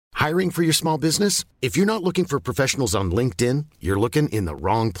Hiring for your small business? If you're not looking for professionals on LinkedIn, you're looking in the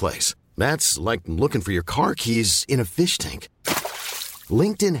wrong place. That's like looking for your car keys in a fish tank.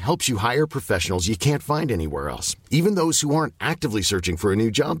 LinkedIn helps you hire professionals you can't find anywhere else, even those who aren't actively searching for a new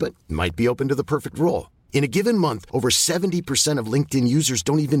job but might be open to the perfect role. In a given month, over 70% of LinkedIn users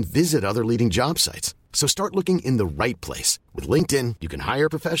don't even visit other leading job sites. So start looking in the right place. With LinkedIn, you can hire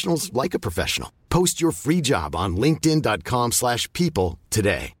professionals like a professional. Post your free job on linkedin.com/people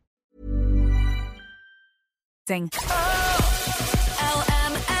today.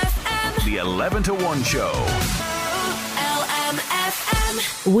 The 11 to 1 show.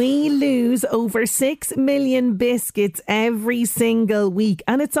 We lose over 6 million biscuits every single week,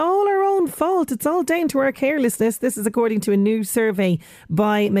 and it's all our own fault. It's all down to our carelessness. This is according to a new survey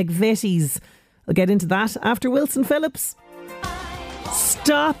by McVitie's. I'll get into that after Wilson Phillips.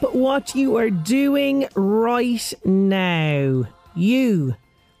 Stop what you are doing right now. You,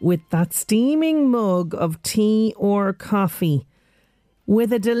 with that steaming mug of tea or coffee,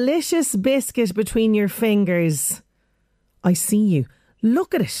 with a delicious biscuit between your fingers. I see you.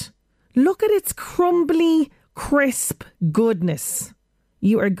 Look at it. Look at its crumbly, crisp goodness.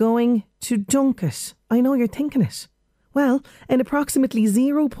 You are going to dunk it. I know you're thinking it. Well, in approximately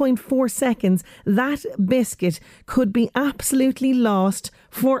 0.4 seconds, that biscuit could be absolutely lost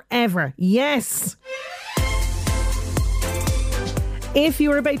forever. Yes! If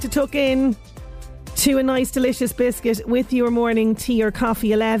you're about to tuck in to a nice, delicious biscuit with your morning tea or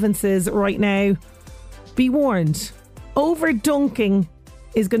coffee allowances right now, be warned. Over dunking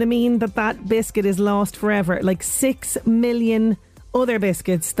is going to mean that biscuit is lost forever. Like 6 million other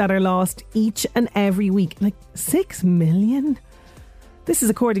biscuits that are lost each and every week. Like 6 million? This is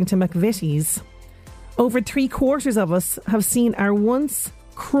according to McVitie's. Over 3/4 of us have seen our once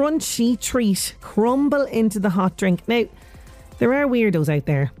crunchy treat crumble into the hot drink. Now, there are weirdos out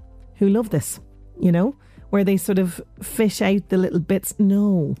there who love this, you know, where they sort of fish out the little bits.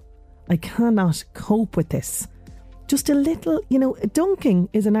 No, I cannot cope with this. Just a little, you know, dunking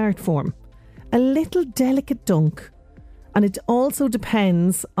is an art form. A little delicate dunk. And it also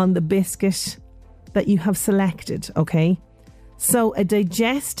depends on the biscuit that you have selected, okay? So a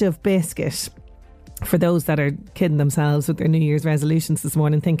digestive biscuit, for those that are kidding themselves with their New Year's resolutions this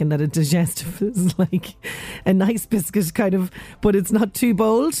morning, thinking that a digestive is like a nice biscuit kind of, but it's not too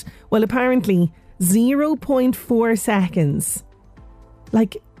bold. Well, apparently 0.4 seconds.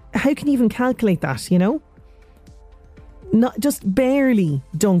 Like, how can you even calculate that, you know? Not just barely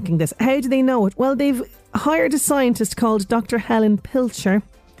dunking this. How do they know it? Well, they've hired a scientist called Dr. Helen Pilcher,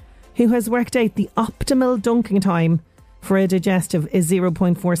 who has worked out the optimal dunking time for a digestive is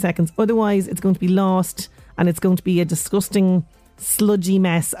 0.4 seconds. Otherwise, it's going to be lost and it's going to be a disgusting, sludgy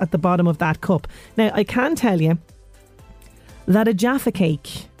mess at the bottom of that cup. Now, I can tell you that a Jaffa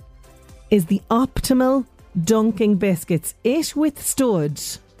cake is the optimal dunking biscuits. It withstood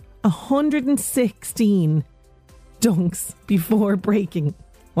 116 dunks before breaking.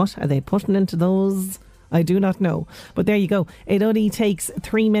 What are they putting into those? I do not know. But there you go. It only takes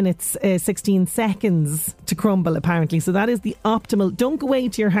 3 minutes, 16 seconds to crumble, apparently. So that is the optimal. Dunk away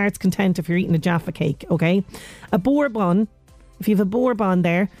to your heart's content if you're eating a Jaffa cake, okay? A bourbon, if you have a bourbon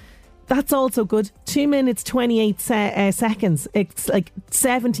there, that's also good. 2 minutes, 28 seconds. It's like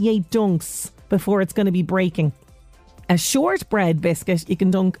 78 dunks before it's going to be breaking. A shortbread biscuit, you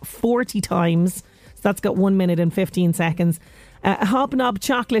can dunk 40 times. That's got 1 minute and 15 seconds. A Hobnob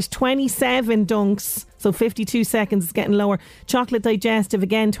chocolate, 27 dunks. So 52 seconds, is getting lower. Chocolate digestive,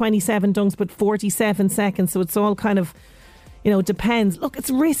 again, 27 dunks, but 47 seconds. So it's all kind of, you know, depends. Look,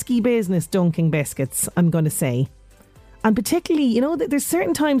 it's risky business, dunking biscuits, I'm going to say. And particularly, you know, there's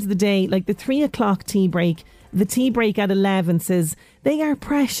certain times of the day, like the 3 o'clock tea break, the tea break at 11 says, they are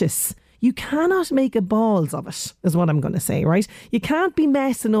precious. You cannot make a balls of it, is what I'm going to say, right? You can't be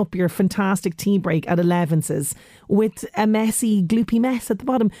messing up your fantastic tea break at 11's with a messy, gloopy mess at the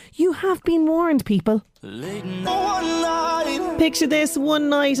bottom. You have been warned, people. Picture this, one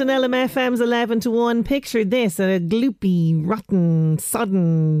night on LMFM's 11 to 1. Picture this, a gloopy, rotten,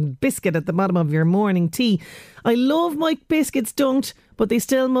 sodden biscuit at the bottom of your morning tea. I love my biscuits dunked, but they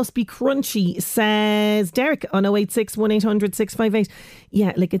still must be crunchy, says Derek on 086 1800 658.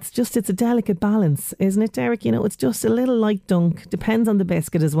 Yeah, like it's a delicate balance, isn't it, Derek? You know, it's just a little light dunk. Depends on the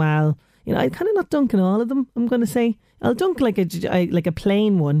biscuit as well. You know, I'm kind of not dunking all of them, I'm going to say. I'll dunk like a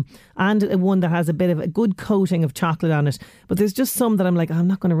plain one and one that has a bit of a good coating of chocolate on it. But there's just some that I'm like, I'm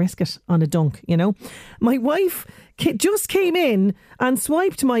not going to risk it on a dunk, you know. My wife just came in and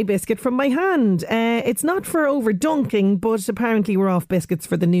swiped my biscuit from my hand. It's not for over dunking, but apparently we're off biscuits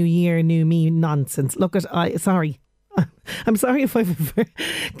for the new year, new me nonsense. Look, sorry. I'm sorry if I've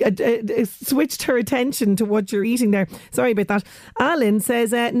switched her attention to what you're eating there. Sorry about that. Alan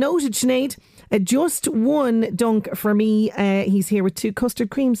says, noted, Sinead. Just one dunk for me. He's here with 2 custard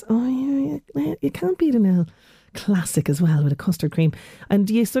creams. Oh, yeah, you can't beat an L. Classic as well with a custard cream. And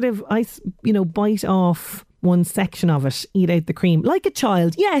you sort of, bite off one section of it, eat out the cream. Like a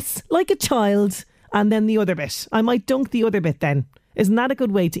child. Yes, like a child. And then the other bit. I might dunk the other bit then. Isn't that a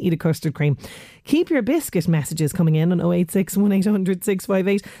good way to eat a custard cream? Keep your biscuit messages coming in on 086 1800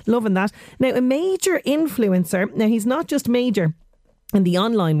 658. Loving that. Now, a major influencer. Now, he's not just major in the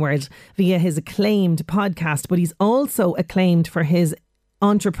online world via his acclaimed podcast, but he's also acclaimed for his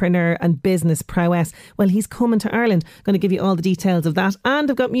entrepreneur and business prowess. Well, he's coming to Ireland. Going to give you all the details of that. And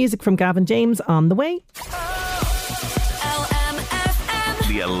I've got music from Gavin James on the way. LMFM.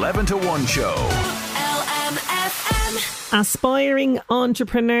 The 11 to 1 show. Aspiring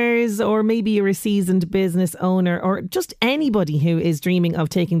entrepreneurs, or maybe you're a seasoned business owner, or just anybody who is dreaming of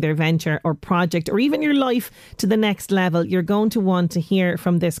taking their venture or project or even your life to the next level, you're going to want to hear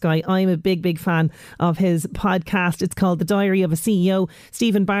from this guy. I'm a big fan of his podcast. It's called The Diary of a CEO.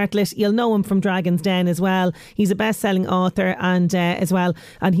 Stephen Bartlett, you'll know him from Dragon's Den as well. He's a best-selling author and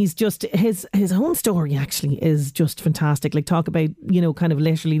he's just his own story actually is just fantastic. Like, talk about, kind of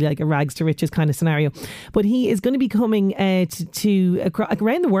literally like a rags to riches kind of scenario. But he is going to be coming to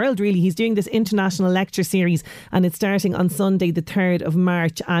around the world, really. He's doing this international lecture series and it's starting on Sunday the 3rd of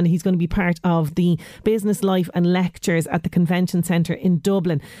March, and he's going to be part of the Business Life and Lectures at the Convention Centre in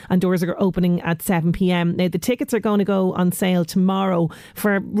Dublin, and doors are opening at 7pm. Now, the tickets are going to go on sale tomorrow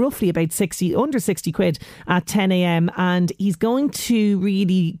for roughly about under 60 quid at 10am, and he's going to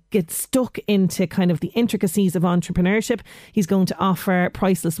really get stuck into kind of the intricacies of entrepreneurship. He's going to offer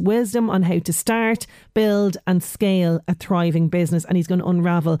priceless wisdom on how to start, build and scale a thriving business, and he's going to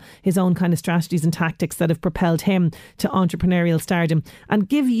unravel his own kind of strategies and tactics that have propelled him to entrepreneurial stardom, and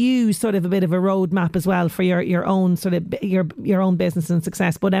give you sort of a bit of a roadmap as well for your own sort of your own business and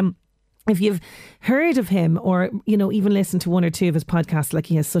success. But if you've heard of him, or even listened to 1 or 2 of his podcasts, like,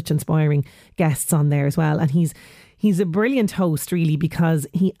 he has such inspiring guests on there as well, and he's a brilliant host, really, because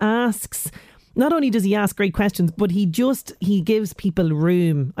he asks. Not only does he ask great questions, but he gives people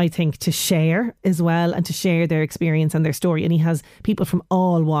room, I think, to share as well, and to share their experience and their story. And he has people from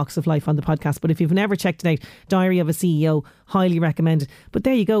all walks of life on the podcast. But if you've never checked it out, Diary of a CEO, highly recommended. But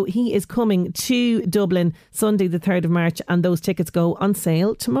there you go. He is coming to Dublin Sunday the 3rd of March, and those tickets go on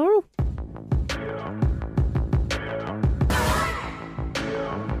sale tomorrow.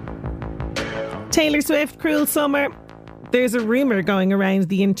 Taylor Swift, Cruel Summer. There's a rumour going around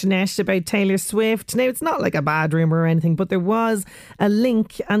the internet about Taylor Swift. Now, it's not like a bad rumour or anything, but there was a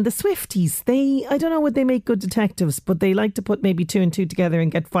link, and the Swifties, I don't know, would they make good detectives, but they like to put maybe 2 and 2 together and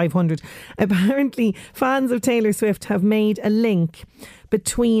get 500. Apparently, fans of Taylor Swift have made a link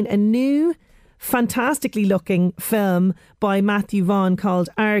between a new, fantastically looking film by Matthew Vaughn called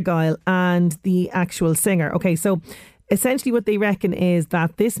Argylle and the actual singer. Okay, so essentially what they reckon is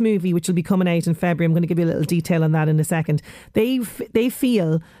that this movie, which will be coming out in February, I'm going to give you a little detail on that in a second, they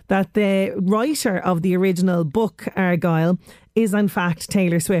feel that the writer of the original book, Argylle, is in fact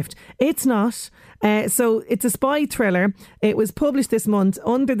Taylor Swift. It's not. So it's a spy thriller. It was published this month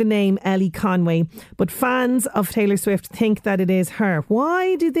under the name Ellie Conway, but fans of Taylor Swift think that it is her.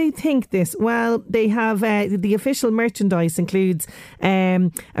 Why do they think this? Well, they have the official merchandise includes a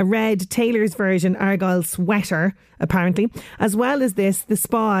red Taylor's version Argylle sweater, apparently. As well as this, the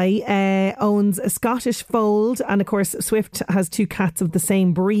spy owns a Scottish fold, and of course Swift has 2 cats of the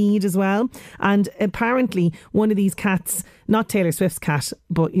same breed as well. And apparently one of these cats, not Taylor Swift's cat,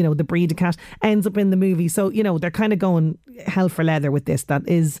 but the breed of cat, ends up in the movie. So they're kind of going hell for leather with this. That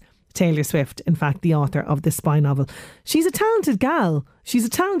is Taylor Swift, in fact, the author of this spy novel. She's a talented gal. She's a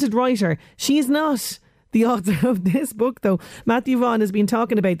talented writer. She is not the author of this book, though. Matthew Vaughn has been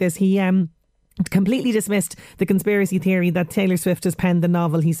talking about this. He completely dismissed the conspiracy theory that Taylor Swift has penned the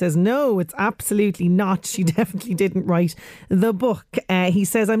novel. He says, no, it's absolutely not. She definitely didn't write the book. He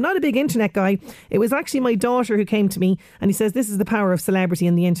says, I'm not a big internet guy. It was actually my daughter who came to me, and he says, this is the power of celebrity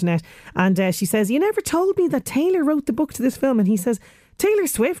and the internet. And she says, you never told me that Taylor wrote the book to this film. And he says, Taylor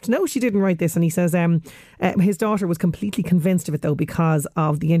Swift? No, she didn't write this. And he says his daughter was completely convinced of it, though, because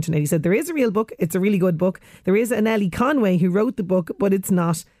of the internet. He said, there is a real book. It's a really good book. There is an Ellie Conway who wrote the book, but it's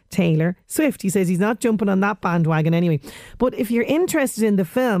not Taylor Swift. He says he's not jumping on that bandwagon anyway. But if you're interested in the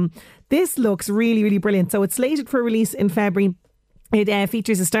film, this looks really, really brilliant. So it's slated for release in February. It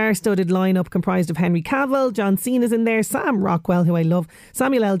features a star-studded lineup comprised of Henry Cavill, John Cena's in there, Sam Rockwell, who I love,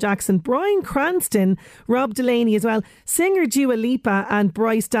 Samuel L. Jackson, Bryan Cranston, Rob Delaney as well. Singer Dua Lipa and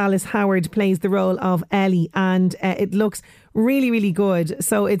Bryce Dallas Howard plays the role of Ellie, and it looks really, really good.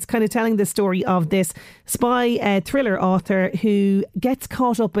 So it's kind of telling the story of this spy thriller author who gets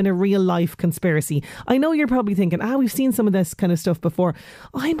caught up in a real life conspiracy. I know you're probably thinking, we've seen some of this kind of stuff before.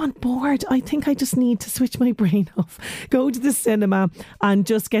 I'm on board. I think I just need to switch my brain off, go to the cinema and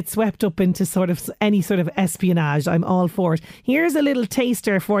just get swept up into sort of any sort of espionage. I'm all for it. Here's a little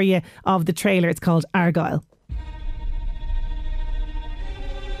taster for you of the trailer. It's called Argyle.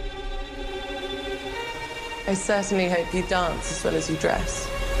 I certainly hope you dance as well as you dress.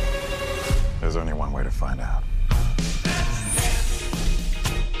 There's only one way to find out.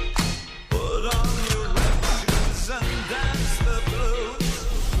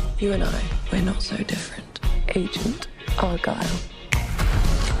 You and I, we're not so different. Agent Argyle.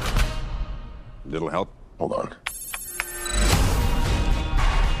 Little help? Hold on.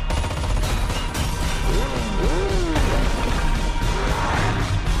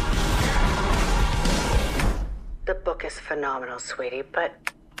 The book is phenomenal, sweetie, but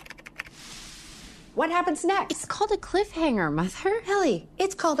what happens next? It's called a cliffhanger, Mother. Ellie,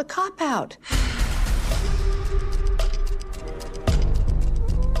 it's called a cop-out.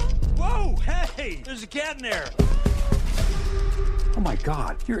 Whoa, hey, there's a cat in there. Oh my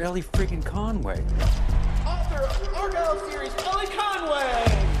God, you're Ellie friggin' Conway. Author of Argyle series, Ellie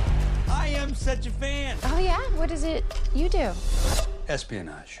Conway. I am such a fan. Oh yeah? What is it you do?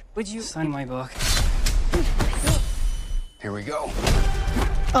 Espionage. Would you sign my book? Here we go.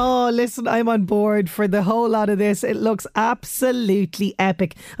 Oh, listen, I'm on board for the whole lot of this. It looks absolutely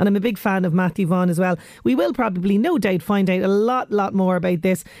epic. And I'm a big fan of Matthew Vaughn as well. We will probably, no doubt, find out a lot more about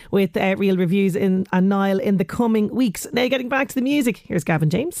this with Real Reviews and Niall in the coming weeks. Now, getting back to the music, here's Gavin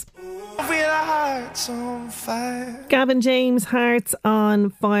James. Gavin James, Hearts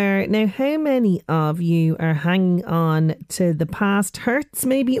on Fire. Now, how many of you are hanging on to the past hurts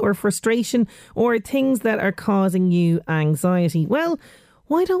maybe, or frustration, or things that are causing you anxiety? Well,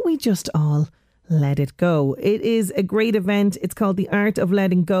 why don't we just all let it go? It is a great event. It's called The Art of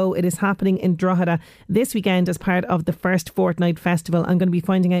Letting Go. It is happening in Drogheda this weekend as part of the First Fortnight Festival. I'm going to be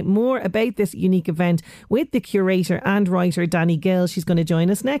finding out more about this unique event with the curator and writer Danny Gill. She's going to join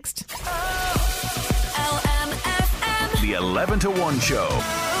us next. The 11 to 1 show.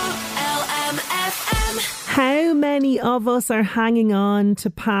 How many of us are hanging on to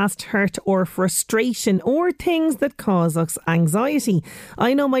past hurt or frustration or things that cause us anxiety?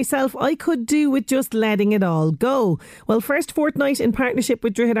 I know myself, I could do with just letting it all go. Well, First Fortnight, in partnership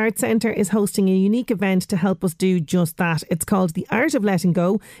with Drogheda Arts Centre, is hosting a unique event to help us do just that. It's called The Art of Letting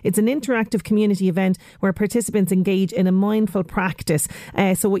Go. It's an interactive community event where participants engage in a mindful practice.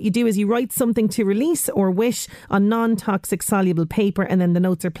 So what you do is you write something to release or wish on non-toxic soluble paper, and then the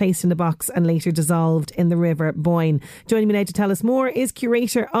notes are placed in a box and later dissolved in the River Boyne. Joining me now to tell us more is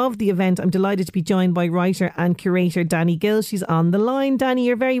curator of the event. I'm delighted to be joined by writer and curator Danny Gill. She's on the line. Danny,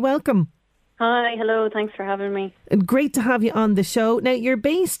 you're very welcome. Hi, hello, thanks for having me. Great to have you on the show. Now, you're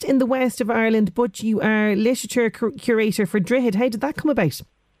based in the west of Ireland, but you are literature curator for Drogheda. How did that come about?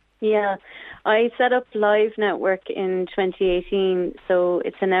 Yeah, I set up Live Network in 2018, so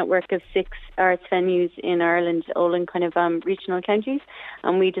it's a network of 6 arts venues in Ireland, all in kind of regional counties,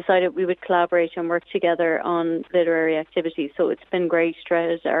 and we decided we would collaborate and work together on literary activities. So it's been great.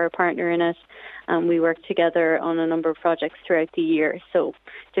 Drogheda are a partner in it, and we work together on a number of projects throughout the year. So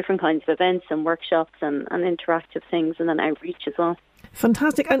different kinds of events and workshops and interactive things, and then outreach as well.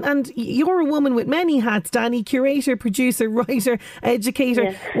 Fantastic. And you're a woman with many hats, Danny. Curator, producer, writer, educator.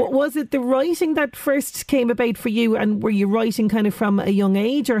 Yes. Was it the writing that first came about for you, and were you writing kind of from a young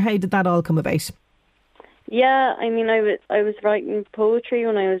age, or how did that all come about? Yeah, I mean, I was writing poetry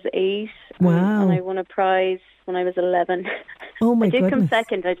when I was 8. Wow. And I won a prize when I was 11. Oh my goodness. I did come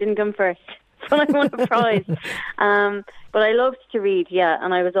second, I didn't come first. When I won a prize. But I loved to read, yeah,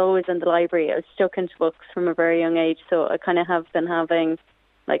 and I was always in the library. I was stuck into books from a very young age, so I kind of have been having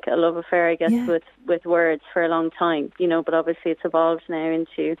like a love affair, I guess, with words for a long time, you know, but obviously it's evolved now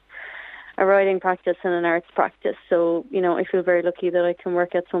into a writing practice and an arts practice. So, you know, I feel very lucky that I can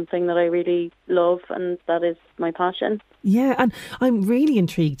work at something that I really love, and that is my passion. Yeah, and I'm really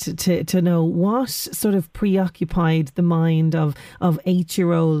intrigued to know what sort of preoccupied the mind of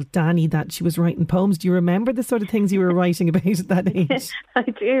 8-year-old Danny that she was writing poems. Do you remember the sort of things you were writing about at that age? I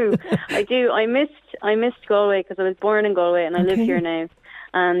do. I missed Galway because I was born in Galway and I live here now.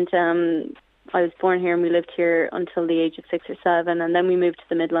 And I was born here and we lived here until the age of 6 or 7, and then we moved to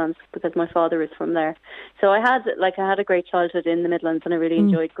the Midlands because my father was from there. So I had a great childhood in the Midlands, and I really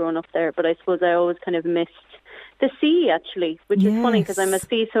enjoyed growing up there. But I suppose I always kind of missed the sea, actually, which is funny because I'm a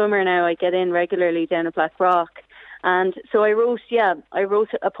sea swimmer now. I get in regularly down at Blackrock. And so I wrote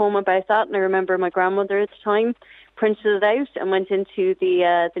a poem about that, and I remember my grandmother at the time printed it out and went into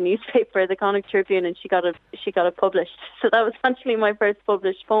the newspaper, the Connacht Tribune, and she got it published. So that was actually my first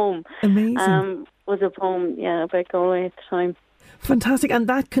published poem. Amazing. Was a poem, about Galway at the time. Fantastic. And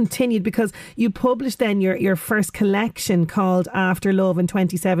that continued because you published then your first collection called After Love in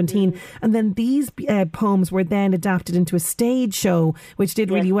 2017. And then these poems were then adapted into a stage show, which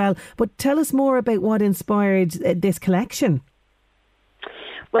did really well. But tell us more about what inspired this collection.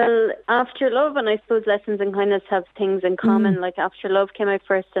 Well, After Love and I suppose Lessons in Kindness have things in common. Like After Love came out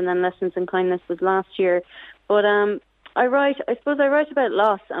first and then Lessons in Kindness was last year. But I write about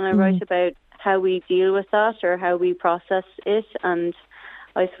loss, and I write about how we deal with that or how we process it. And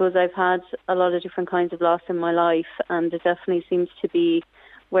I suppose I've had a lot of different kinds of loss in my life, and it definitely seems to be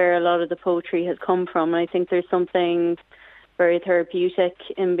where a lot of the poetry has come from. And I think there's something very therapeutic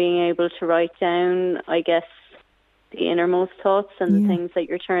in being able to write down, I guess, the innermost thoughts and the things that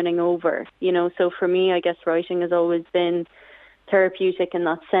you're turning over, So for me, I guess writing has always been therapeutic in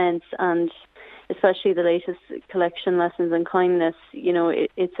that sense, and especially the latest collection, Lessons in Kindness,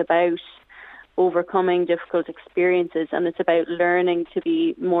 it's about overcoming difficult experiences, and it's about learning to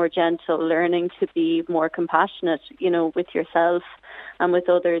be more gentle, learning to be more compassionate, with yourself and with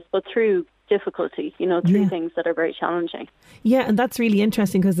others, but through difficulty, through things that are very challenging. Yeah, and that's really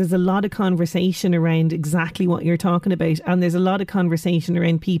interesting because there's a lot of conversation around exactly what you're talking about, and there's a lot of conversation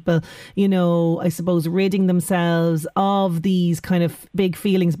around people, I suppose, ridding themselves of these kind of big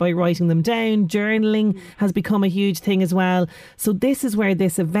feelings by writing them down. Journaling has become a huge thing as well. So this is where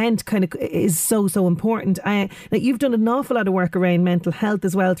this event kind of is so important. You've done an awful lot of work around mental health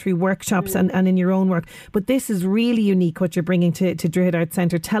as well through workshops and in your own work, but this is really unique what you're bringing to Droichead Arts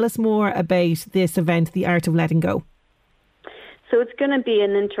Centre. Tell us more about this event, The Art of Letting Go. So it's going to be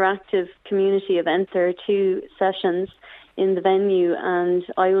an interactive community event. There are 2 sessions in the venue, and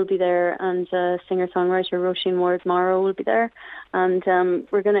I will be there, and singer-songwriter Roisin Ward Morrow will be there. And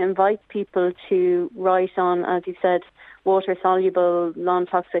we're going to invite people to write on, as you said, water-soluble,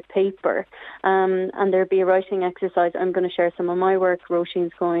 non-toxic paper. And there'll be a writing exercise. I'm going to share some of my work.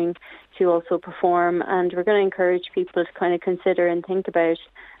 Roisin's going to also perform. And we're going to encourage people to kind of consider and think about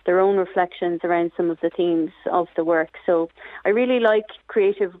their own reflections around some of the themes of the work. So I really like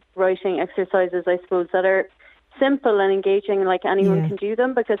creative writing exercises, I suppose, that are simple and engaging, like anyone can do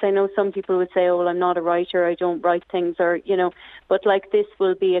them, because I know some people would say, oh, well, I'm not a writer, I don't write things, or, but like this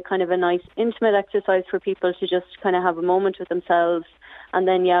will be a kind of a nice intimate exercise for people to just kind of have a moment with themselves. And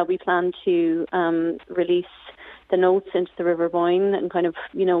then, we plan to release the notes into the River Boyne and kind of,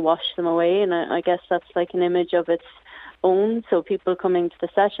 wash them away. And I guess that's like an image of its own. So people coming to the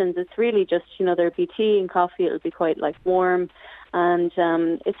sessions, it's really just, there'll be tea and coffee, it'll be quite like warm. And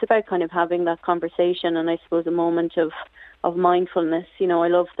it's about kind of having that conversation and I suppose a moment of mindfulness. I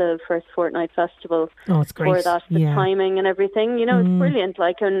love the first Fortnight Festival. Oh, it's great. For that, the timing and everything, it's brilliant.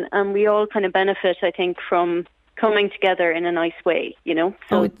 And we all kind of benefit, I think, from coming together in a nice way,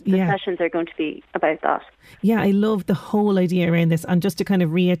 So the sessions are going to be about that. Yeah, I love the whole idea around this. And just to kind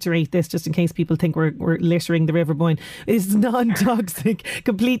of reiterate this, just in case people think we're littering the River Boyne, it's non-toxic,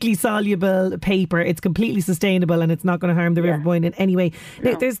 completely soluble paper. It's completely sustainable and it's not going to harm the River Boyne in any way.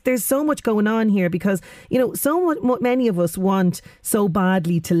 No. Now, there's so much going on here because, many of us want so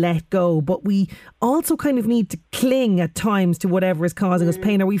badly to let go, but we also kind of need to cling at times to whatever is causing us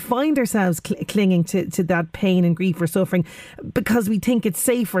pain, or we find ourselves clinging to that pain and grief or suffering because we think it's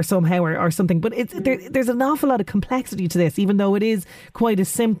safer somehow or something. But there's an awful lot of complexity to this, even though it is quite a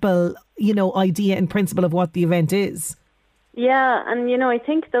simple, idea and principle of what the event is. Yeah, and I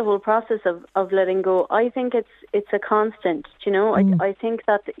think the whole process of letting go, I think it's a constant, I think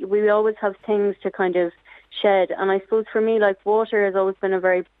that we always have things to kind of shed, and I suppose for me, like, water has always been a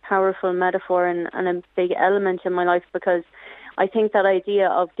very powerful metaphor and a big element in my life, because I think that idea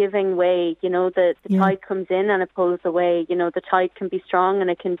of giving way, the tide comes in and it pulls away, the tide can be strong and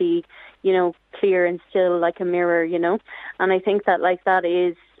it can be, clear and still like a mirror, and I think that like that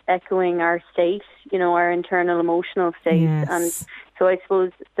is echoing our state, our internal emotional state. Yes. And so I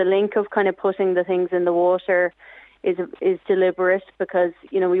suppose the link of kind of putting the things in the water is deliberate, because,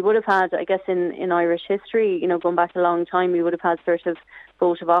 we would have had, I guess, in Irish history, going back a long time, we would have had sort of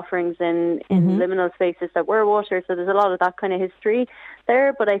votive offerings in liminal spaces that were water. So there's a lot of that kind of history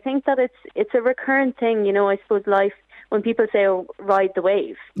there. But I think that it's a recurrent thing, I suppose life, when people say, "Oh, ride the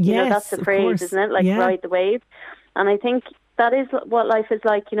wave," you know, that's the phrase, isn't it? Like ride the wave. And I think that is what life is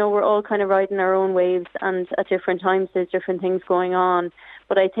like. You know, we're all kind of riding our own waves, and at different times there's different things going on.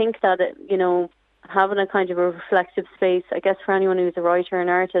 But I think that, you know, having a kind of a reflective space, I guess for anyone who's a writer and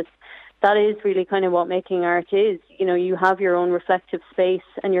artist, that is really kind of what making art is. You know, you have your own reflective space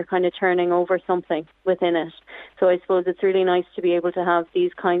and you're kind of turning over something within it. So I suppose it's really nice to be able to have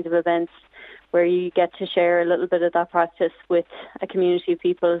these kinds of events where you get to share a little bit of that practice with a community of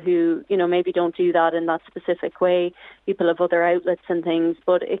people who, you know, maybe don't do that in that specific way. People have other outlets and things,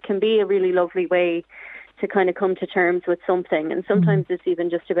 but it can be a really lovely way to kind of come to terms with something. And sometimes it's even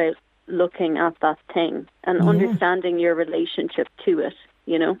just about looking at that thing and understanding your relationship to it,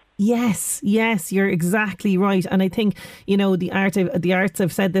 you know? Yes, you're exactly right. And I think, you know, the arts,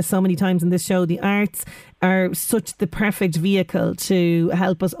 I've said this so many times in this show, the arts are such the perfect vehicle to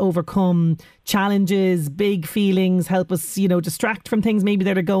help us overcome challenges, big feelings, help us, you know, distract from things maybe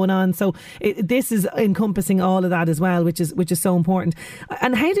that are going on. So this is encompassing all of that as well, which is so important.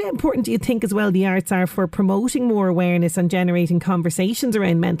 And how important do you think as well the arts are for promoting more awareness and generating conversations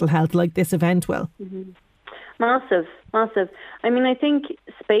around mental health like this event will? Massive. I mean, I think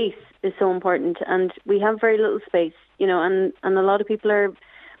space is so important, and we have very little space, you know, and a lot of people are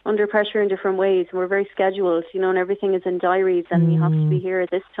under pressure in different ways. We're very scheduled, you know, and everything is in diaries, and you have to be here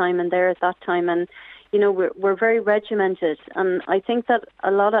at this time and there at that time, and you know, we're very regimented, and I think that a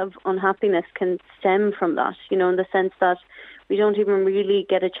lot of unhappiness can stem from that, you know, in the sense that we don't even really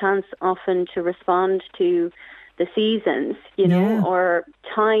get a chance often to respond to the seasons, you know, or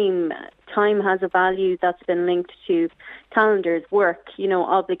time. Time has a value that's been linked to calendars, work, you know,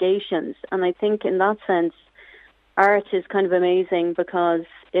 obligations. And I think in that sense, art is kind of amazing because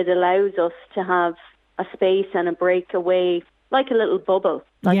it allows us to have a space and a break away, like a little bubble,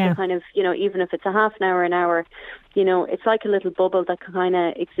 like a kind of, you know, even if it's a half an hour, you know, it's like a little bubble that can kind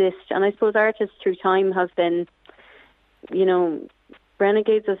of exist. And I suppose artists through time have been, you know,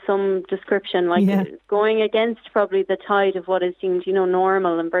 renegades of some description, like going against probably the tide of what is deemed, you know,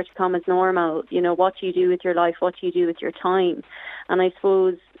 normal, inverted commas normal. You know, what do you do with your life? What do you do with your time? And I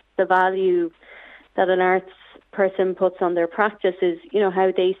suppose the value that an arts person puts on their practice is, you know,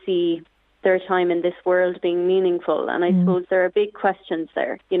 how they see their time in this world being meaningful. And I suppose there are big questions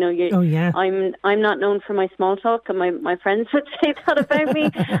there. You know, I'm not known for my small talk, and my friends would say that about me.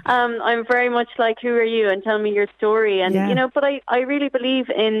 I'm very much like, who are you? And tell me your story. And, you know, but I really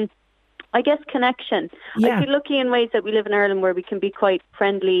believe in, I guess, connection. I feel lucky in ways that we live in Ireland where we can be quite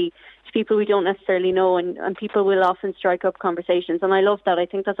friendly to people we don't necessarily know, and people will often strike up conversations. And I love that. I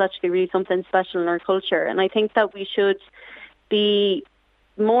think that's actually really something special in our culture. And I think that we should be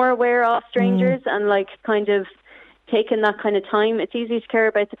more aware of strangers and like kind of taking that kind of time. It's easy to care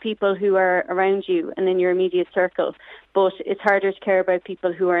about the people who are around you and in your immediate circle, but it's harder to care about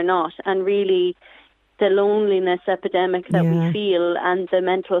people who are not. And really the loneliness epidemic that we feel and the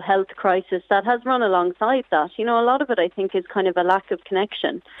mental health crisis that has run alongside that, you know, a lot of it I think is kind of a lack of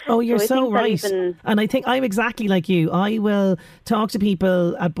connection. Oh, you're so right. And I think I'm exactly like you. I will talk to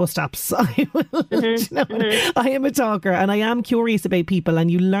people at bus stops. I will, you know, I am a talker and I am curious about people,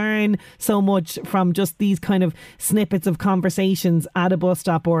 and you learn so much from just these kind of snippets of conversations at a bus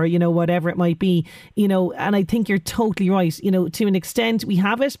stop or, you know, whatever it might be, you know. And I think you're totally right. You know, to an extent we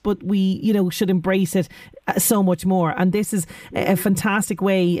have it, but we, you know, should embrace it so much more. And this is a fantastic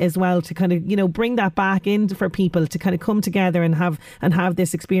way as well to kind of, you know, bring that back in for people to kind of come together and have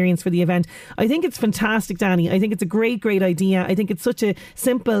this experience for the event. I think it's fantastic, Danny. I think it's a great idea. I think it's such a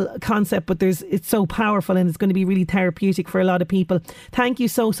simple concept, but it's so powerful, and it's going to be really therapeutic for a lot of people. Thank you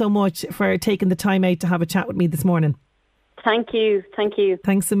so much for taking the time out to have a chat with me this morning. Thank you.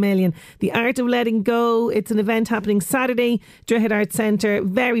 Thanks a million. The Art of Letting Go. It's an event happening Saturday, Drogheda Arts Centre.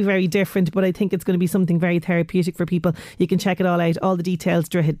 Very, very different, but I think it's going to be something very therapeutic for people. You can check it all out. All the details,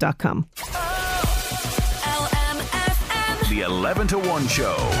 drogheda.com. The 11 to 1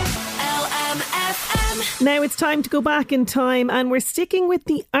 show. Now it's time to go back in time, and we're sticking with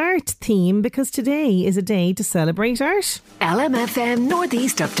the art theme because today is a day to celebrate art. LMFM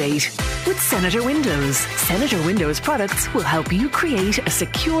Northeast Update with Senator Windows. Senator Windows products will help you create a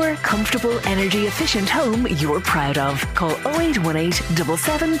secure, comfortable, energy efficient home you're proud of. Call 0818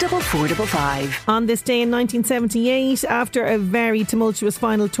 774455. On this day in 1978, after a very tumultuous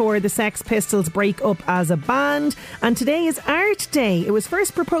final tour, the Sex Pistols break up as a band, and today is Art Day. It was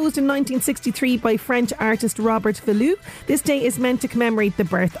first proposed in 1963 by French artist Robert Filou. This day is meant to commemorate the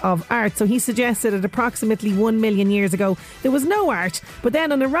birth of art. So he suggested at approximately 1 million years ago there was no art, but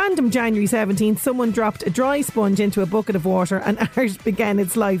then on a random January 17th someone dropped a dry sponge into a bucket of water and art began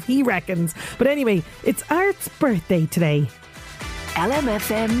its life, he reckons. But anyway, it's Art's birthday today.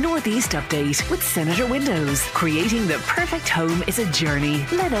 LMFM Northeast Update with Senator Windows. Creating the perfect home is a journey.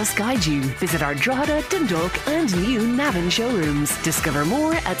 Let us guide you. Visit our Drogheda, Dundalk and new Navan showrooms. Discover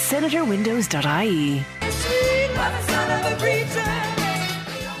more at senatorwindows.ie.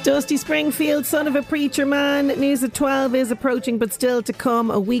 Dusty Springfield, Son of a Preacher Man. News at 12 is approaching, but still to come.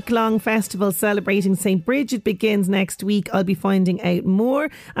 A week-long festival celebrating St. Bridget begins next week. I'll be finding out more.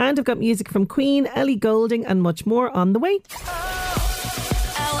 And I've got music from Queen, Ellie Goulding and much more on the way.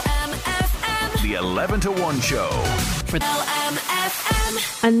 The 11 to 1 show. For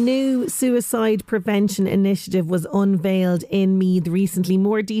LMFM. A new suicide prevention initiative was unveiled in Meath recently.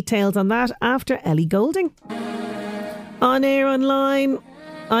 More details on that after Ellie Goulding. On air, online,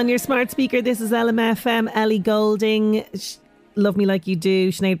 on your smart speaker, this is LMFM, Ellie Goulding. Love Me Like You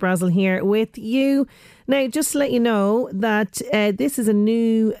Do. Sinead Brazel here with you. Now, just to let you know that this is a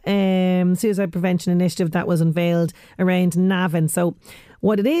new suicide prevention initiative that was unveiled around Navan. So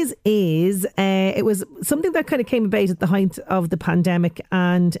what it is it was something that kind of came about at the height of the pandemic,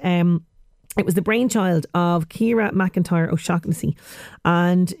 and it was the brainchild of Ciara McIntyre O'Shaughnessy.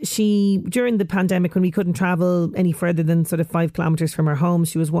 And she, during the pandemic, when we couldn't travel any further than sort of 5 kilometres from her home,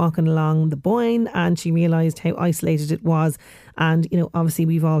 she was walking along the Boyne and she realised how isolated it was. And, you know, obviously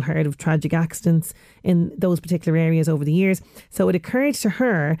we've all heard of tragic accidents in those particular areas over the years. So it occurred to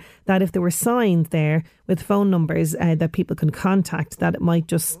her that if there were signs there with phone numbers that people can contact, that it might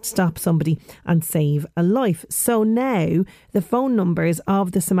just stop somebody and save a life. So now the phone numbers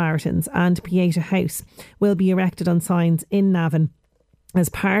of the Samaritans and Pieta House will be erected on signs in Navan as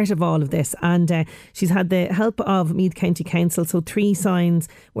part of all of this, and she's had the help of Meath County Council. So 3 signs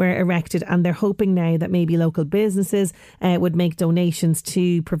were erected, and they're hoping now that maybe local businesses would make donations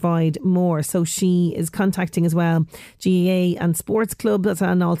to provide more. So she is contacting as well GAA and sports clubs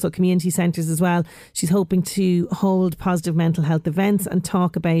and also community centres as well. She's hoping to hold positive mental health events and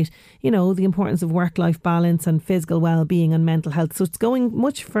talk about, you know, the importance of work-life balance and physical well-being and mental health. So it's going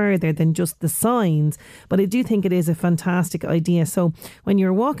much further than just the signs, but I do think it is a fantastic idea. So when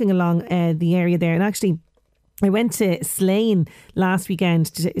you're walking along the area there, and actually I went to Slane last weekend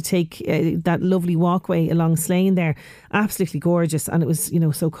to take that lovely walkway along Slane there. Absolutely gorgeous. And it was, you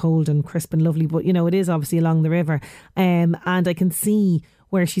know, so cold and crisp and lovely. But, you know, it is obviously along the river. And I can see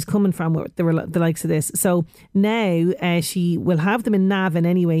where she's coming from with the likes of this. So now she will have them in Navan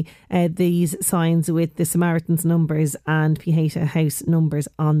anyway, these signs with the Samaritans numbers and Pieta House numbers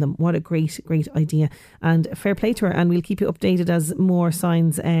on them. What a great idea, and fair play to her. And we'll keep you updated as more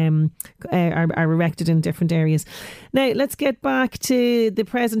signs are erected in different areas. Now let's get back to the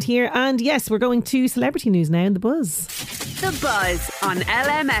present here, and yes, we're going to celebrity news now in The Buzz. The Buzz on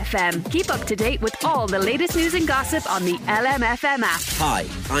LMFM. Keep up to date with all the latest news and gossip on the LMFM app. Hi,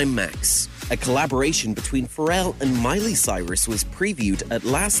 I'm Max. A collaboration between Pharrell and Miley Cyrus was previewed at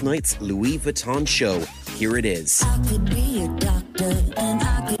last night's Louis Vuitton show. Here it is. I could be a doctor and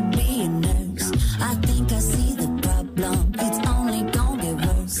I could be a nurse. I think I see the problem. It's only gonna get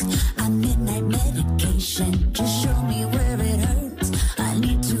worse. I need night medication. Just show me where it hurts. I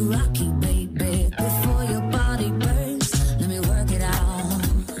need to rock you, baby, before your body bursts. Let me work it out.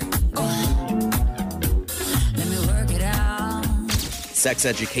 Let me work it out. Sex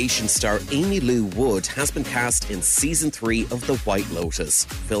education star Amy Lou Wood has been cast in season 3 of The White Lotus.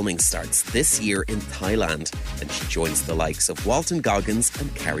 Filming starts this year in Thailand, and she joins the likes of Walton Goggins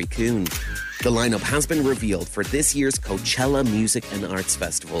and Carrie Coon. The lineup has been revealed for this year's Coachella Music and Arts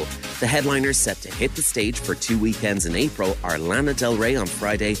Festival. The headliners set to hit the stage for 2 weekends in April are Lana Del Rey on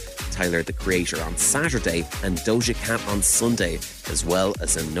Friday, Tyler the Creator on Saturday, and Doja Cat on Sunday, as well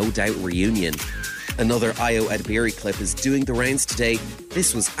as a No Doubt reunion. Another Io Edebiri clip is doing the rounds today.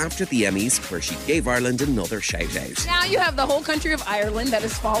 This was after the Emmys, where she gave Ireland another shout out. Now you have the whole country of Ireland that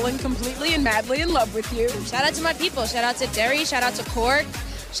has fallen completely and madly in love with you. Shout out to my people. Shout out to Derry. Shout out to Cork.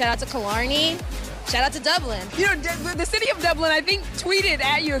 Shout out to Killarney. Shout out to Dublin. You know, the city of Dublin, I think, tweeted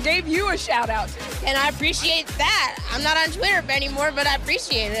at you, gave you a shout out. And I appreciate that. I'm not on Twitter anymore, but I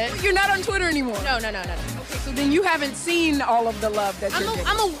appreciate it. You're not on Twitter anymore? No. Okay, so then you haven't seen all of the love that you're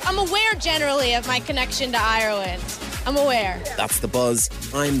getting. I'm aware generally of my connection to Ireland. I'm aware. That's The Buzz.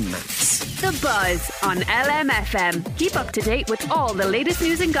 I'm Max. The Buzz on LMFM. Keep up to date with all the latest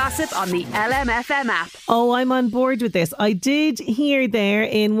news and gossip on the LMFM app. Oh, I'm on board with this. I did hear there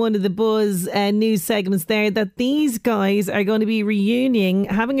in one of the Buzz news segments there that these guys are going to be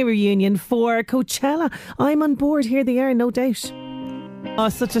having a reunion for Coachella. I'm on board. Here they are, no doubt. Oh,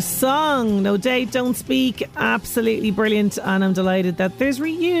 such a song. No Date, Don't Speak. Absolutely brilliant. And I'm delighted that there's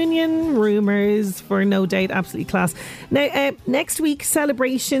reunion rumours for No Date. Absolutely class. Now, next week,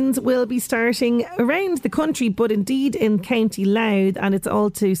 celebrations will be starting around the country, but indeed in County Louth. And it's all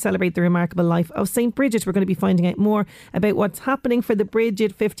to celebrate the remarkable life of St. Bridget. We're going to be finding out more about what's happening for the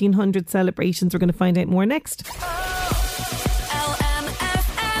Bridget 1500 celebrations. We're going to find out more next.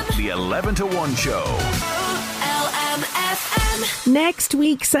 The 11 to 1 show. Next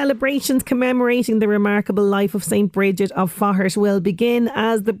week, celebrations commemorating the remarkable life of St. Bridget of Faughart will begin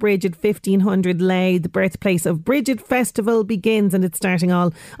as the Bridget 1500 Louth, the birthplace of Bridget Festival, begins, and it's starting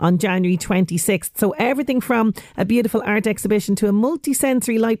all on January 26th. So everything from a beautiful art exhibition to a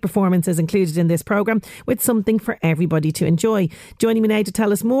multi-sensory light performance is included in this programme, with something for everybody to enjoy. Joining me now to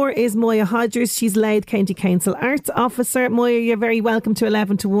tell us more is Moya Hodgers. She's Louth County Council Arts Officer. Moya, you're very welcome to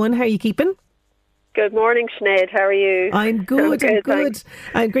 11 to 1. How are you keeping? Good morning, Sinead. How are you? I'm good. I'm good.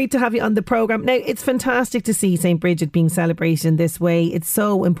 Great to have you on the programme. Now, it's fantastic to see St. Bridget being celebrated in this way. It's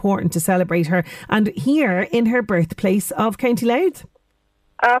so important to celebrate her, and here in her birthplace of County Louth.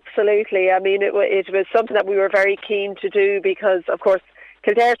 Absolutely. I mean, it was something that we were very keen to do because, of course,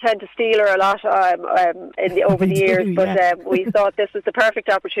 Kildare tend to steal her a lot over the years, but we thought this was the perfect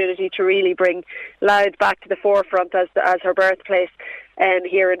opportunity to really bring Louth back to the forefront as her birthplace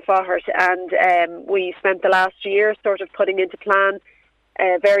here in Faughart. And we spent the last year sort of putting into plan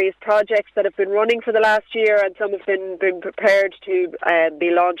various projects that have been running for the last year, and some have been prepared to be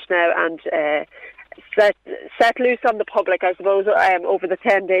launched now and set loose on the public, I suppose, over the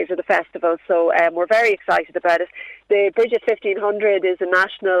 10 days of the festival. So we're very excited about it. The Bridget 1500 is a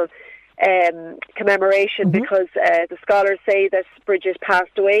national commemoration because the scholars say that Bridget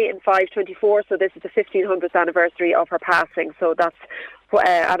passed away in 524, so this is the 1500th anniversary of her passing. So that's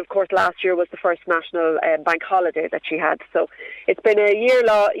and of course last year was the first national bank holiday that she had. So it's been a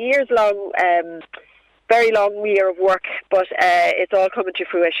years long very long year of work, but it's all coming to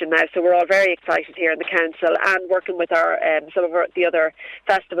fruition now. So we're all very excited here in the council, and working with our some of the other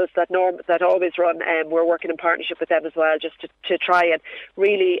festivals that always run. We're working in partnership with them as well, just to try and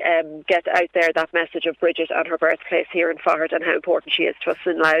really get out there that message of Bridget and her birthplace here in Faughart and how important she is to us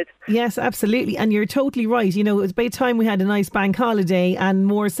in Louth. Yes, absolutely, and you're totally right. You know, it was about time we had a nice bank holiday and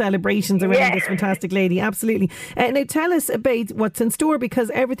more celebrations around this fantastic lady. Absolutely. Now tell us about what's in store, because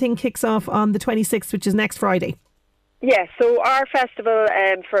everything kicks off on the 26th, which is next Friday. Yes, so our festival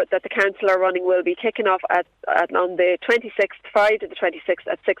that the council are running will be kicking off on the 26th, Friday the 26th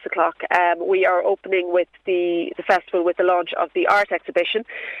at 6 o'clock. We are opening with the festival with the launch of the art exhibition,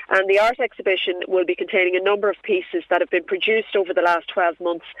 and the art exhibition will be containing a number of pieces that have been produced over the last 12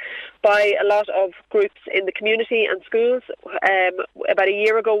 months by a lot of groups in the community and schools. About a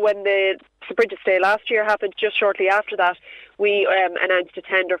year ago, when the St. Bridget's Day last year happened, just shortly after that, we announced a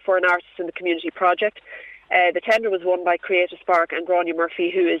tender for an Artists in the Community project. The tender was won by Creative Spark, and Grania Murphy,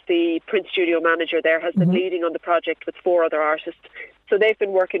 who is the print studio manager there, has been leading on the project with 4 other artists. So they've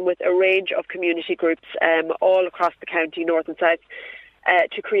been working with a range of community groups all across the county, north and south,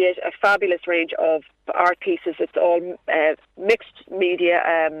 to create a fabulous range of art pieces. It's all mixed media.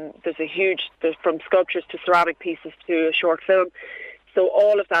 There's from sculptures to ceramic pieces to a short film. So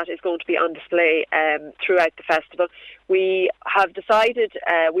all of that is going to be on display throughout the festival. We have decided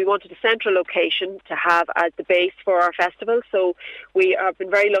we wanted a central location to have as the base for our festival. So we have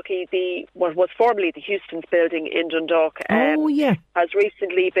been very lucky. What was formerly the Houston's building in Dundalk has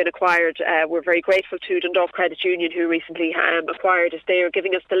recently been acquired. We're very grateful to Dundalk Credit Union, who recently acquired us. They are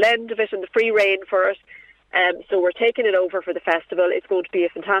giving us the lend of it and the free rein for it. So we're taking it over for the festival. It's going to be a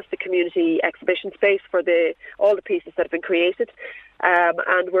fantastic community exhibition space for all the pieces that have been created.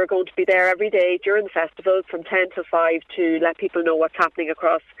 And we're going to be there every day during the festival from 10 till 5 to let people know what's happening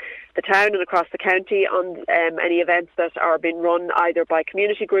across the town and across the county on any events that are being run either by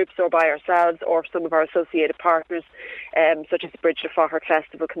community groups or by ourselves or some of our associated partners, such as the Bridget of Faughart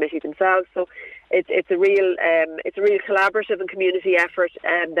Festival Committee themselves. So it's a real collaborative and community effort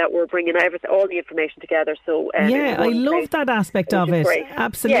that we're bringing all the information togetere. So I love that aspect of it. Great.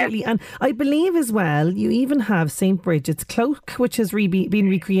 Absolutely. Yeah. And I believe as well you even have St. Bridget's cloak, which has been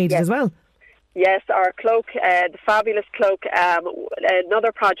recreated as well. Yes, our cloak, the fabulous cloak.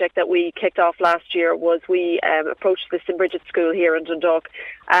 Another project that we kicked off last year was we approached the St. Bridget School here in Dundalk,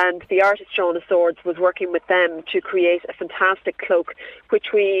 and the artist Shauna Swords was working with them to create a fantastic cloak, which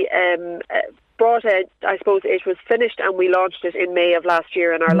we brought out. I suppose it was finished and we launched it in May of last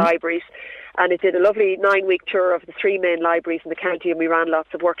year in our libraries. And it did a lovely 9-week tour of the 3 main libraries in the county, and we ran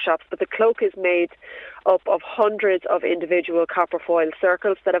lots of workshops. But the cloak is made up of hundreds of individual copper foil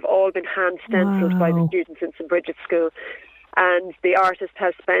circles that have all been hand stencilled by the students in St. Bridget's School. And the artist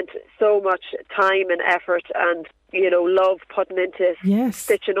has spent so much time and effort and, you know, love putting into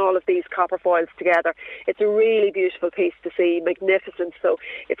stitching all of these copper foils together. It's a really beautiful piece to see, magnificent. So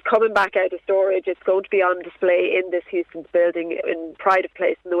it's coming back out of storage. It's going to be on display in this Houston's building in Pride of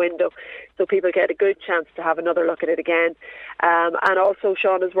Place in the window, so people get a good chance to have another look at it again. And also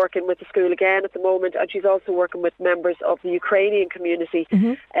Sean is working with the school again at the moment, and she's also working with members of the Ukrainian community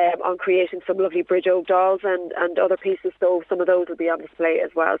on creating some lovely Bridge Oak dolls and other pieces, so some of those will be on display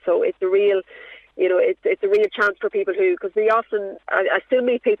as well. So it's a real, you know, it's a real chance for people who, because we often, I still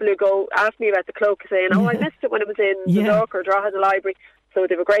meet people who go ask me about the cloak saying, oh, I missed it when it was in Dundalk or Drogheda Library. So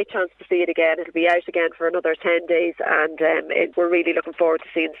they have a great chance to see it again. It'll be out again for another 10 days, and we're really looking forward to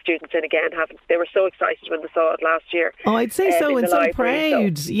seeing the students in again. They were so excited when they saw it last year. Oh, I'd say so, and so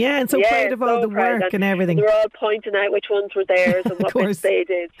proud. So, and so proud of all the work and everything. They were all pointing out which ones were theirs and what bits they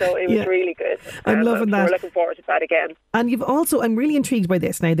did, so it was really good. I'm loving that. We're looking forward to that again. And you've also, I'm really intrigued by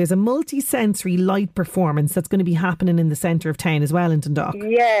this now, there's a multi-sensory light performance that's going to be happening in the centre of town as well in Dundalk.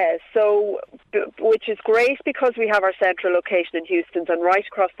 Yeah, so, which is great because we have our central location in Houston's, and right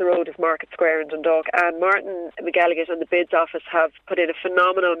across the road is Market Square in Dundalk, and Martin McElligott and the bids office have put in a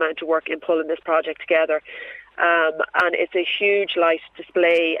phenomenal amount of work in pulling this project together, and it's a huge light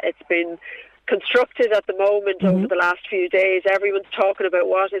display. It's been constructed at the moment over the last few days. Everyone's talking about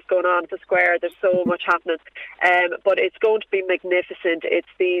what is going on at the square. There's so much happening, but it's going to be magnificent. It's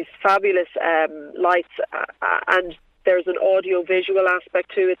these fabulous lights, and there's an audio-visual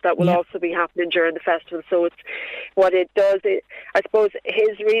aspect to it that will also be happening during the festival. So it's what it does. I suppose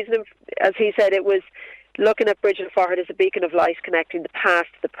his reason, as he said, it was looking at Bridget Fahad as a beacon of light connecting the past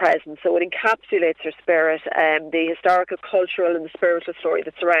to the present. So it encapsulates her spirit, the historical, cultural and the spiritual story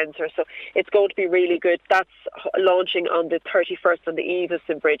that surrounds her. So it's going to be really good. That's launching on the 31st on the eve of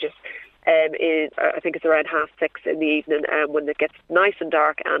St. Bridget's. I think it's around 6:30 in the evening when it gets nice and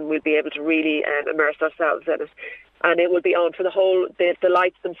dark, and we'll be able to really immerse ourselves in it. And it will be on for the whole, the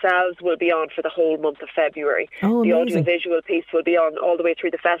lights themselves will be on for the whole month of February. Oh, the amazing. audio-visual piece will be on all the way through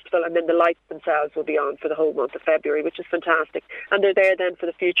the festival, and then the lights themselves will be on for the whole month of February, which is fantastic. And they're there then for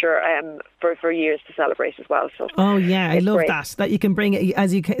the future, for years to celebrate as well. So, oh yeah, I love that you can bring it,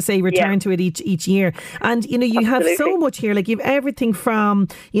 as you say, return to it each year. And you know, you have so much here. Like, you have everything from,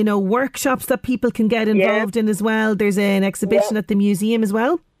 you know, workshops that people can get involved in as well. There's an exhibition at the museum as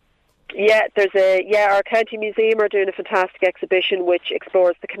well. Yeah, our county museum are doing a fantastic exhibition which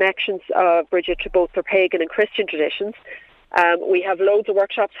explores the connections of Bridget to both her pagan and Christian traditions. We have loads of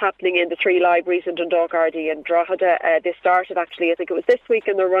workshops happening in the 3 libraries in Dundalk, Ardee and Drogheda. They started actually, I think it was this week,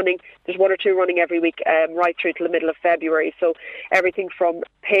 and there's 1 or 2 running every week right through to the middle of February. So everything from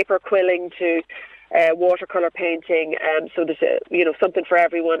paper quilling to watercolour painting, so there's something for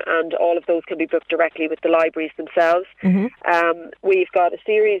everyone, and all of those can be booked directly with the libraries themselves. We've got a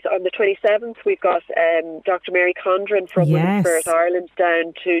series on the 27th. We've got Dr. Mary Condren from Women's Spirit Ireland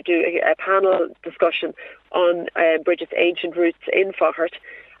down to do a panel discussion on Bridget's ancient roots in Fahad.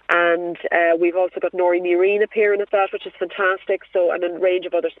 And we've also got Nori Mureen appearing at that, which is fantastic. So, and a range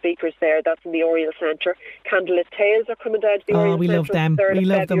of other speakers there. That's in the Oriel Centre. Candlelit Tales are coming down to the Oriel we Centre love them. on the 3rd We of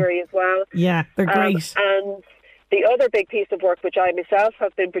love February them as well. Yeah, they're great. And the other big piece of work, which I myself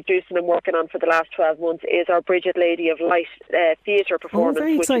have been producing and working on for the last 12 months, is our Bridget Lady of Light theatre performance,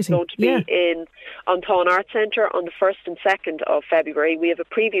 which is going to be in on Thon Arts Centre on the 1st and 2nd of February. We have a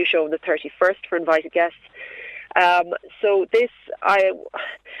preview show on the 31st for invited guests. So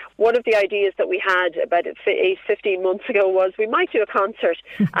one of the ideas that we had about 15 months ago was we might do a concert,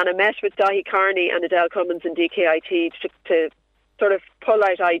 and I met with Dahi Carney and Adele Cummins and DKIT to sort of pull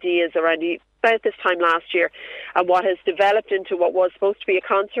out ideas around about this time last year, and what has developed into what was supposed to be a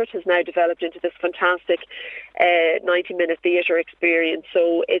concert has now developed into this fantastic 90-minute theatre experience.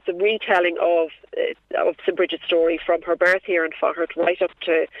 So it's a retelling of St. Bridget's story from her birth here in Fahad right up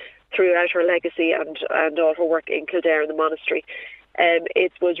to throughout her legacy and all her work in Kildare and the monastery.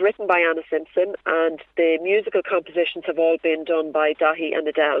 It was written by Anna Simpson, and the musical compositions have all been done by Dahi and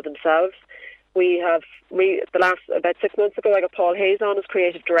Adele themselves. We have, about 6 months ago, I got Paul Hayes on as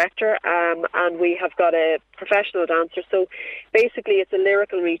creative director, and we have got a professional dancer. So basically it's a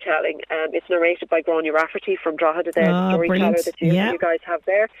lyrical retelling. It's narrated by Grania Rafferty from Drogheda, the storyteller that you guys have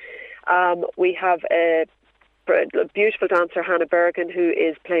there. We have a beautiful dancer, Hannah Bergen, who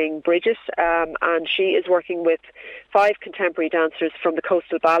is playing Bridget, and she is working with 5 contemporary dancers from the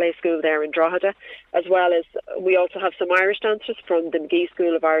Coastal Ballet School there in Drogheda, as well as we also have some Irish dancers from the McGee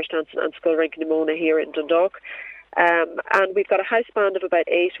School of Irish Dancing and Sculrinc Nimona here in Dundalk. And we've got a house band of about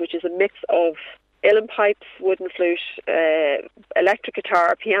 8, which is a mix of uilleann pipes, wooden flute, electric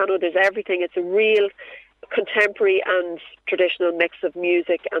guitar, piano. There's everything. It's a real contemporary and traditional mix of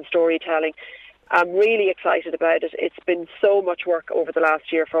music and storytelling. I'm really excited about it. It's been so much work over the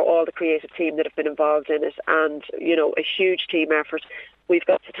last year for all the creative team that have been involved in it, and, you know, a huge team effort. We've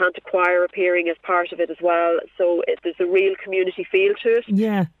got Satanta Choir appearing as part of it as well, so there's a real community feel to it.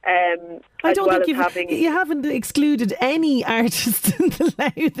 Yeah. I don't think you haven't excluded any artists in the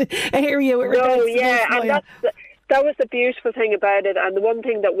Louth area. No, yeah, and that was the beautiful thing about it, and the one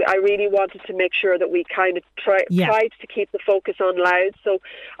thing that I really wanted to make sure that we kind of tried to keep the focus on Louth. So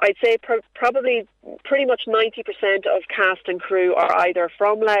I'd say probably pretty much 90% of cast and crew are either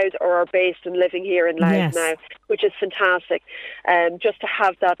from Louth or are based and living here in Louth now, which is fantastic. Just to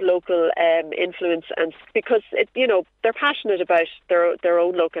have that local influence, and because they're passionate about their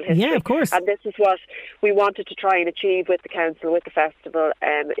own local history. Yeah, of course. And this is what we wanted to try and achieve with the council, with the festival,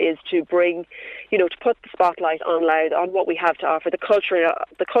 is to bring, to put the spotlight on Louth, on what we have to offer, the cultural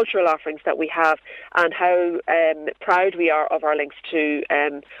offerings that we have, and how proud we are of our links to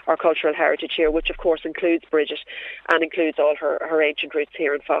our cultural heritage here, which of course includes Bridget and includes all her ancient roots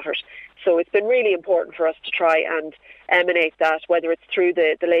here in Faughart. So it's been really important for us to try and emanate that, whether it's through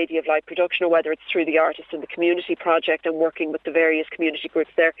the Lady of Light production or whether it's through the Artists in the Community project and working with the various community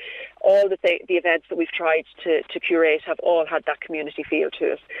groups there. All the events that we've tried to curate have all had that community feel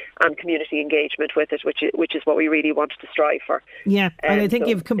to it and community engagement with it, which is what we really wanted to strive for. Yeah, and I think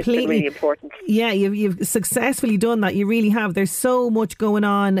you've completely... It's been really important. Yeah, you've successfully done that. You really have. There's so much going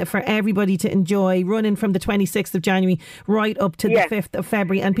on for everybody to enjoy, running from the 26th of January right up to the 5th of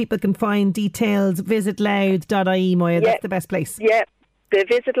February, and people can find details, visit louth.ie, Moya. That's the best place. Yeah. The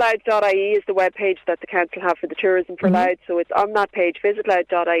visitlouth.ie is the webpage that the council have for the tourism for Louth. So it's on that page,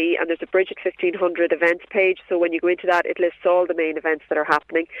 visitlouth.ie, and there's a Bridget 1500 events page. So when you go into that, it lists all the main events that are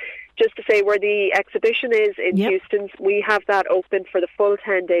happening. Just to say where the exhibition is in Houston, we have that open for the full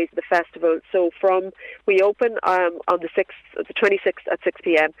 10 days of the festival. So we open on the 26th at 6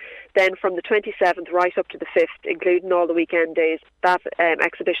 p.m. Then from the 27th right up to the 5th, including all the weekend days, that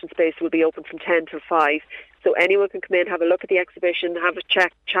exhibition space will be open from 10 till 5. So anyone can come in, have a look at the exhibition, have a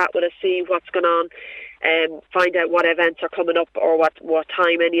chat with us, see what's going on, find out what events are coming up or what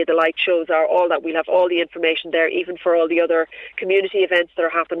time any of the light shows are, all that. We'll have all the information there, even for all the other community events that are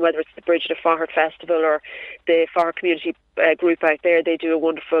happening, whether it's the Bridget of Faughart Festival or the Faughart Community group out there. They do a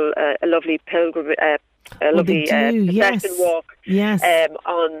wonderful, a lovely pilgrim, procession walk. Yes.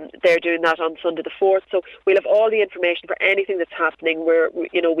 They're doing that on Sunday the 4th. So we'll have all the information for anything that's happening.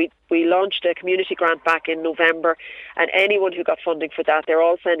 We launched a community grant back in November, and anyone who got funding for that, they're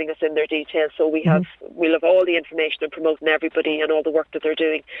all sending us in their details. So we'll have all the information and promoting everybody and all the work that they're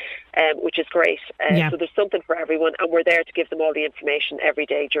doing, which is great. So there's something for everyone, and we're there to give them all the information every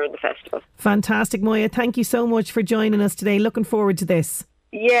day during the festival. Fantastic, Moya. Thank you so much for joining us today. Looking forward to this.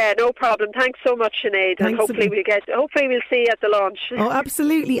 Yeah, no problem. Thanks so much, Sinead. And hopefully we'll see you at the launch. Oh,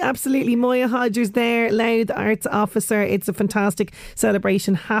 absolutely. Moya Hodgers there, Louth Arts Officer. It's a fantastic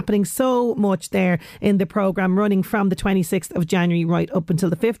celebration happening so much there in the programme, running from the 26th of January right up until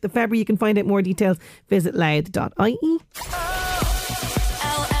the 5th of February. You can find out more details, visit louth.ie.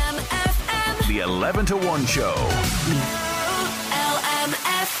 The 11 to 1 show.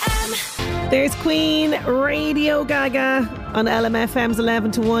 There's Queen, Radio Gaga on LMFM's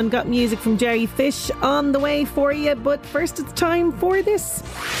 11 to 1. Got music from Jerry Fish on the way for you, but first it's time for this.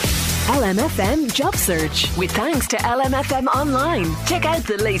 LMFM Job Search, with thanks to LMFM Online. Check out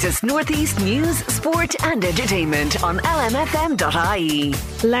the latest Northeast news, sport and entertainment on lmfm.ie.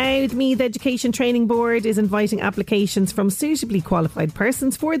 Louth Meath Education Training Board is inviting applications from suitably qualified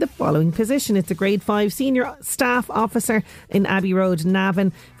persons for the following position. It's a grade 5 senior staff officer in Abbey Road,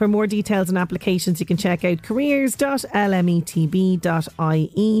 Navan. For more details and applications, you can check out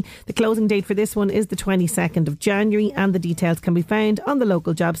careers.lmetb.ie. The closing date for this one is the 22nd of January, and the details can be found on the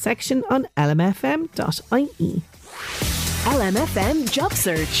local job section on lmfm.ie. LMFM Job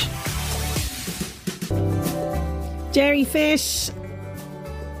Search. Jerry Fish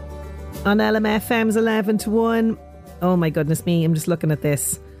on LMFM's 11 to 1. Oh my goodness me, I'm just looking at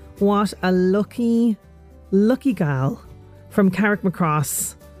this. What a lucky gal from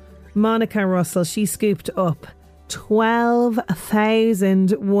Carrickmacross. Monica Russell, she scooped up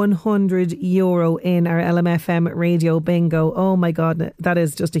 €12,100 in our LMFM radio bingo. Oh my God, that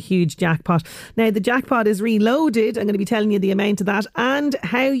is just a huge jackpot. Now the jackpot is reloaded. I'm going to be telling you the amount of that and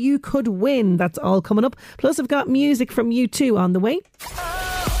how you could win. That's all coming up. Plus I've got music from U2 on the way.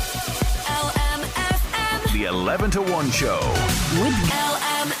 The 11 to 1 show. With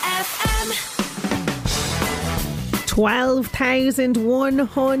LMFM.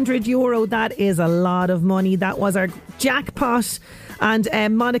 €12,100. That is a lot of money. That was our jackpot And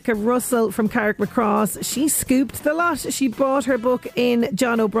Monica Russell from Carrickmacross, she scooped the lot. She bought her book in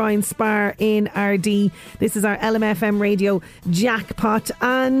John O'Brien's Spar in RD. This is our LMFM radio jackpot.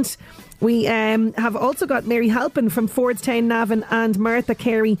 And we have also got Mary Halpin from Fordstown, Navan, and Martha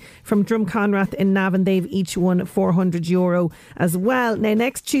Carey from Drumconrath in Navan. They've each won €400 as well. Now,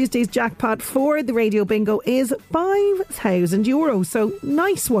 next Tuesday's jackpot for the Radio Bingo is €5,000. So,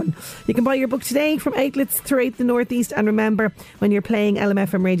 nice one. You can buy your book today from outlets throughout the Northeast. And remember, when you're playing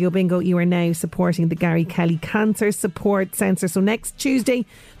LMFM Radio Bingo, you are now supporting the Gary Kelly Cancer Support Centre. So, next Tuesday,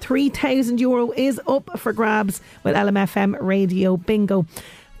 €3,000 is up for grabs with LMFM Radio Bingo.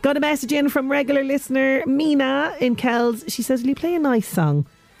 Got a message in from regular listener Mina in Kells. She says, will you play a nice song?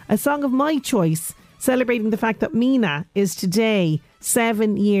 A song of my choice, celebrating the fact that Mina is today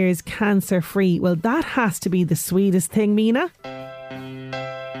 7 years cancer free. Well, that has to be the sweetest thing, Mina.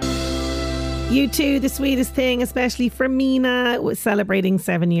 You too, the sweetest thing, especially for Mina, celebrating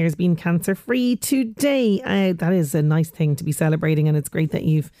 7 years being cancer free today. That is a nice thing to be celebrating, and it's great that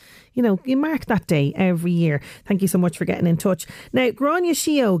you mark that day every year. Thank you so much for getting in touch. Now, Grania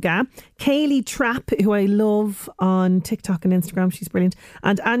Shioga, Kaylee Trapp, who I love on TikTok and Instagram, she's brilliant,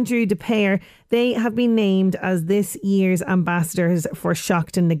 and Andrew DePere, they have been named as this year's ambassadors for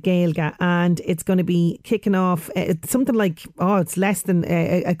Seachtain na Gaeilge, and it's going to be kicking off something like, it's less than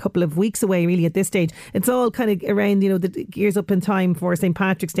a couple of weeks away really at this stage. It's all kind of around, the gears up in time for St.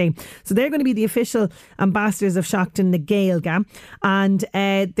 Patrick's Day. So they're going to be the official ambassadors of Seachtain na Gaeilge, and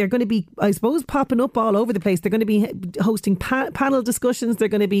they're going to be, I suppose, popping up all over the place. They're going to be hosting panel discussions. They're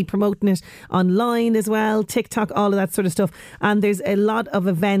going to be promoting it online as well, TikTok, all of that sort of stuff. And there's a lot of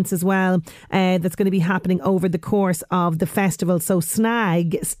events as well that's going to be happening over the course of the festival. So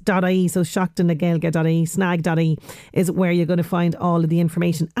snag.ie, so seachtainagaeilge.ie, snag.ie is where you're going to find all of the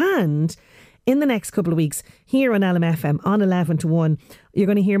information. And in the next couple of weeks, here on LMFM, on 11 to 1, you're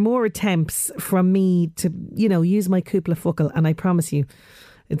going to hear more attempts from me to, use my cúpla focal. And I promise you,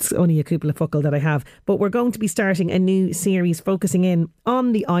 it's only a cúpla focal that I have. But we're going to be starting a new series focusing in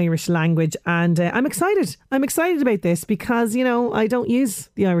on the Irish language. And I'm excited. I'm excited about this because, I don't use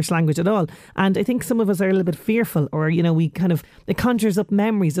the Irish language at all. And I think some of us are a little bit fearful, or, it conjures up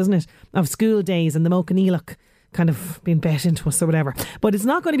memories, doesn't it, of school days and the Mochaneelach kind of being bet into us or whatever. But it's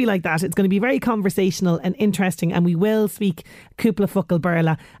not going to be like that. It's going to be very conversational and interesting, and we will speak cúpla focal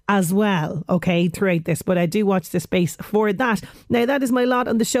Berla as well, okay, throughout this. But I do watch this space for that. Now, that is my lot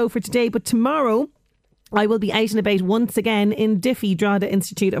on the show for today. But tomorrow, I will be out and about once again in Diffie, Drogheda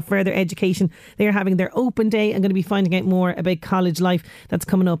Institute of Further Education. They are having their open day. I'm going to be finding out more about college life. That's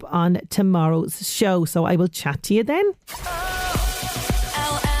coming up on tomorrow's show. So I will chat to you then.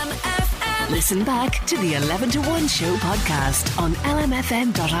 Listen back to the 11 to 1 show podcast on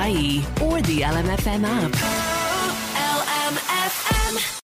lmfm.ie or the LMFM app.